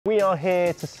We are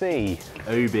here to see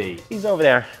Obi. He's over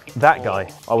there. That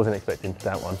guy. I wasn't expecting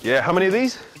that one. Yeah, how many of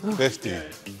these? 50.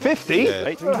 50?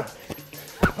 Yeah.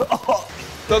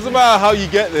 Doesn't matter how you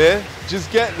get there,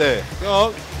 just get there. Go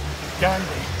on.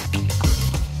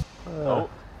 Oh.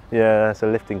 Yeah, that's a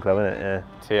lifting club, isn't it? Yeah.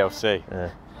 TLC.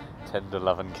 Yeah. Tender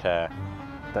love and care.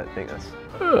 Don't think that's...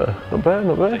 not bad,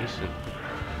 not bad. Decent.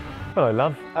 Hello,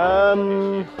 love.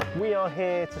 We are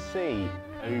here to see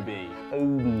Obi.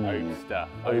 Oster.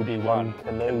 Obi-Wan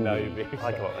Kenobi.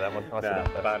 I come up with that one. I said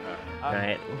that.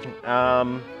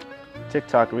 Right.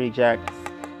 TikTok reject.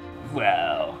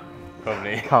 Well,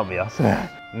 probably. Can't be us.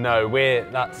 No,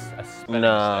 that's a spelling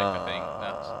mistake,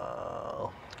 I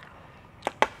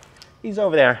think. He's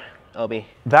over there, Obi.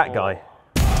 That guy.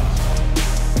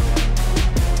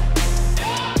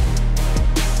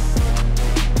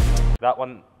 That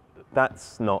one.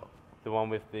 That's not. The one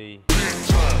with the...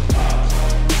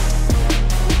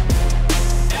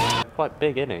 Quite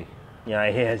big, isn't he? Yeah,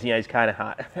 he is. Yeah, he's kind of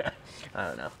hot. I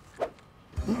don't know.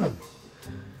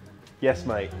 Yes,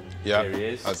 mate. Yeah, Here he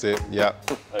is. that's it. Yeah,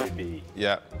 Obi.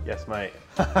 yeah. Yes, mate.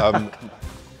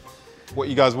 What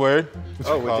you guys wearing?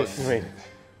 Oh, we're just...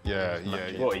 Yeah.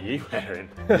 What are you wearing?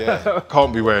 Yeah,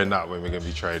 can't be wearing that when we're going to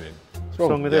be training. What's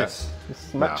wrong with this?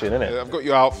 It's matching, isn't it? I've got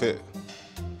your outfit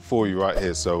for you right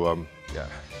here, so yeah,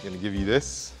 I'm going to give you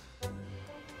this.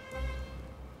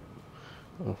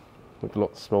 Oh, looks a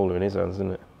lot smaller in his hands,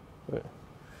 isn't it? But...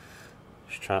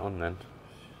 Just try it on then.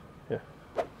 Yeah.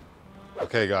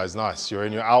 Okay guys, nice. You're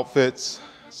in your outfits.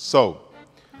 So,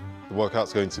 the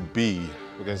workout's going to be,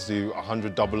 we're going to do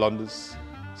 100 double unders.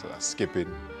 So that's skipping,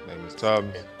 name is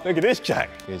terms. Look at this, Jack.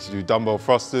 We're going to do dumbbell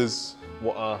thrusters.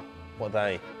 What are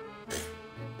they?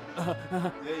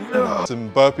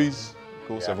 Some burpees. Of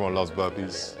course, everyone loves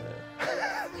burpees.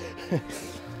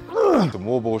 Some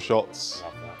wall ball shots.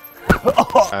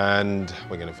 And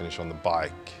we're going to finish on the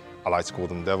bike. I like to call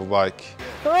them devil bike.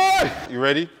 You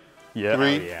ready? Yeah.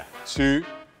 3, 2,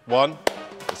 1.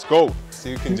 Let's go.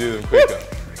 See who can do them quicker.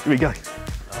 Here we go.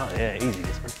 Oh yeah, easy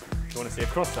this one. You want to see a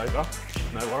crossover?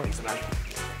 No worries, man.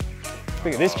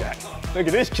 Look at this, Jack. Look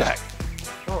at this, Jack.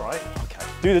 All right. Okay.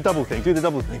 Do the double thing. Do the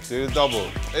double thing. Do the double.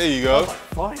 There you go.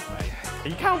 Fine, mate. Are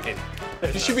you counting?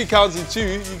 You should be counting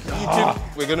too. You can,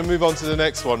 we're going to move on to the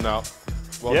next one now.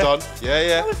 Well done.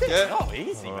 Yeah. Oh,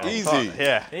 easy, man. Easy.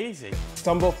 Yeah. Easy.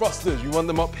 Dumbbell thrusters. You want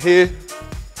them up here.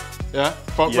 Yeah.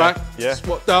 Front back. Yeah.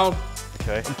 Squat down.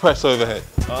 Okay. And press overhead.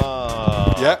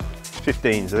 Yeah.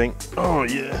 15s, I think. Oh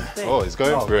yeah. Oh, it's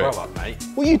going for it. Well up, mate.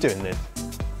 What are you doing then?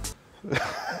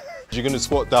 You're going to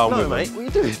squat down with mate. them. What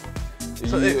are you doing?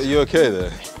 Are you okay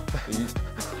there?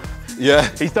 Yeah.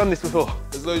 He's done this before.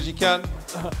 As low as you can.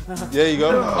 There you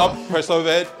go. Up, press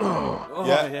overhead.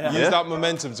 Yeah. Use that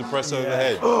momentum to press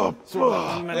overhead.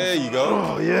 There you go.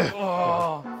 Oh yeah.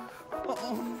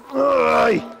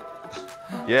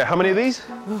 Yeah. How many of these?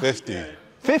 50.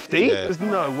 50? Yeah. There's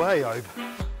no way, Obe.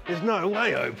 There's no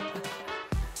way, Obe.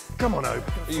 Come on, Obe.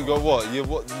 You got what? You've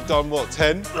done what?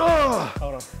 10?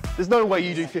 Hold on. There's no way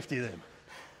you do 50 of them.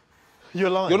 You're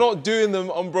lying. You're not doing them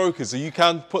unbroken, so you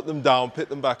can put them down, pick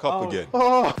them back up again.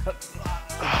 Oh.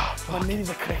 My knees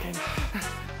are clicking.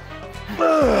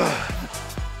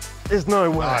 There's no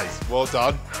way. Nice. Well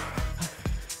done.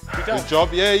 Good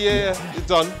job. Yeah. You're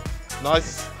done.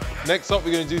 Nice. Next up,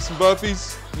 we're going to do some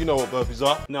burpees. You know what burpees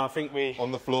are. No, I think we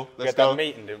On the floor. had Let's that go.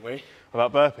 meeting, didn't we?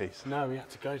 About burpees? No, we had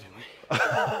to go, didn't we?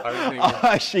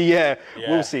 Actually, yeah.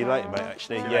 Yeah. We'll see you later, mate,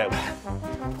 actually. Yeah.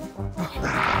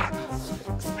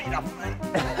 Speed up, mate.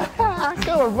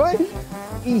 Come on, mate.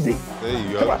 Easy. There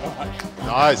you go.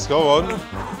 Nice. Go on.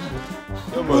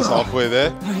 You're almost halfway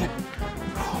there.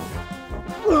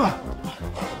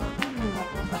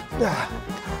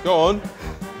 Go on.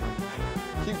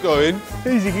 Keep going.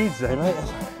 Easy today, mate.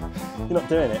 You're not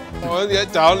doing it. Come on, yeah,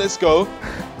 down. Let's go.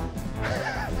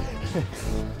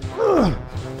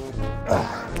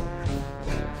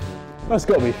 That's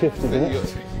got to be 50, There isn't you it?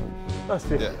 go. That's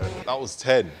 50. Yeah, that was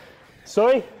 10.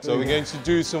 Sorry? So we're going to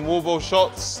do some wall ball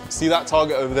shots. See that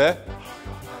target over there?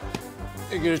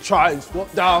 You're going to try and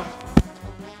squat down.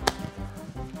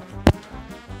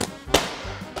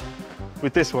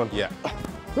 With this one? Yeah.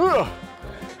 No,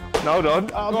 hold on.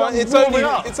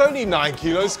 It's only 9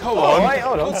 kilos. Come on. Right,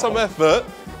 hold on. Put some effort.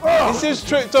 It's just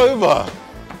tripped over.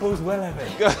 Ball's well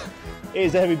heavy. It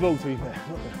is a heavy ball, to be fair.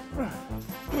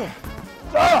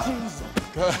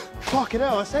 Fucking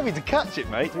hell, that's heavy to catch it,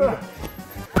 mate.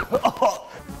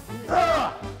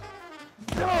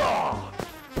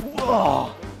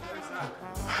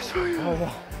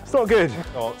 It's not good.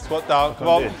 Come on, squat down. Come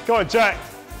on. Come on, Jack.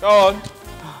 Go on.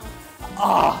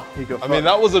 He got I mean,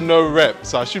 that was a no rep,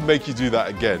 so I should make you do that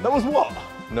again. That was what?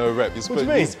 No rep. What do you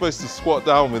mean? You're supposed to squat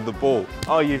down with the ball.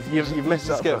 Oh, you've messed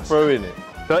Just up. get throwing it.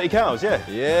 30 cows, yeah.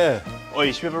 Yeah. Oh,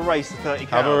 you should have a race to 30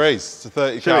 cows. Have a race to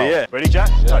 30 Should we, cows. yeah. Ready, Jack?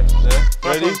 Yeah. Right. Yeah. First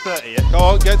Ready? one's 30, yeah? Come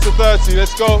on, get to 30.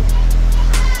 Let's go.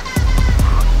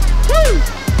 Woo!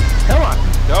 Come on.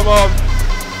 Come on.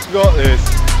 You got this.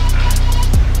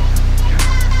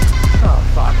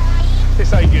 Oh, fuck.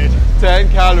 This ain't good. 10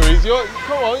 calories.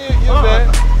 Come on, you're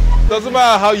there. Doesn't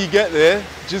matter how you get there.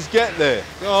 Just get there.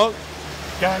 Come on.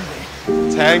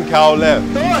 Gandhi. 10 cal left.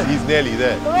 Come on. He's nearly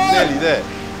there. He's nearly there.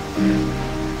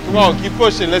 Come on, keep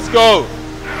pushing. Let's go.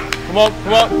 Come on,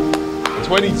 come on.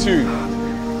 22.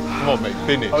 Come on, mate.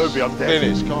 Finish. Obi, I'm dead.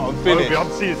 Finish. Come on, finish. Obi, I'm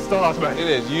seeing stars, mate.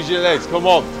 Finish. Use your legs. Come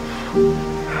on.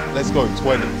 Let's go.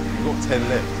 20. You've got 10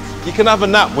 left. You can have a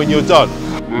nap when you're done.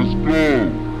 Let's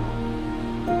go.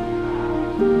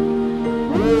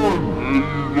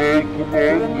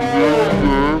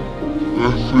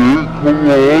 That's it. Come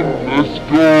on. Let's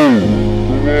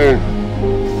go.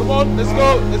 Come on, let's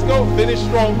go. Let's go. Finish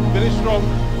strong. Finish strong.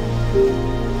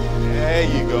 There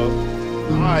you go.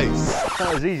 Nice.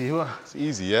 That was easy. Well, It's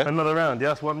easy, yeah? another round. Yeah,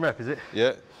 that's 1 rep, is it?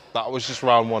 Yeah. That was just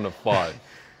round 1 of 5.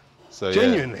 So yeah,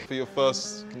 Genuinely? for your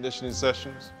first conditioning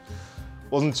sessions,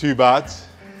 wasn't too bad.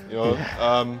 You know,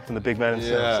 From the big man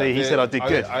himself. yeah, See, he said I did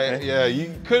good. Yeah,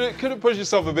 you couldn't push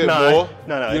yourself a bit No, more.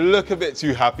 no. You look a bit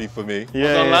too happy for me. Yeah,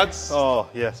 Well done, yeah. lads. Oh,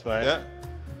 yes, mate. Yeah.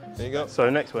 There you go. So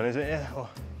next one, is it? Yeah.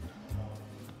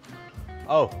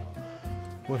 Oh.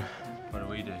 What What do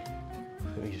we do?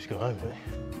 we just go home, don't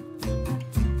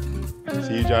we?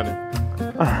 See you, Johnny.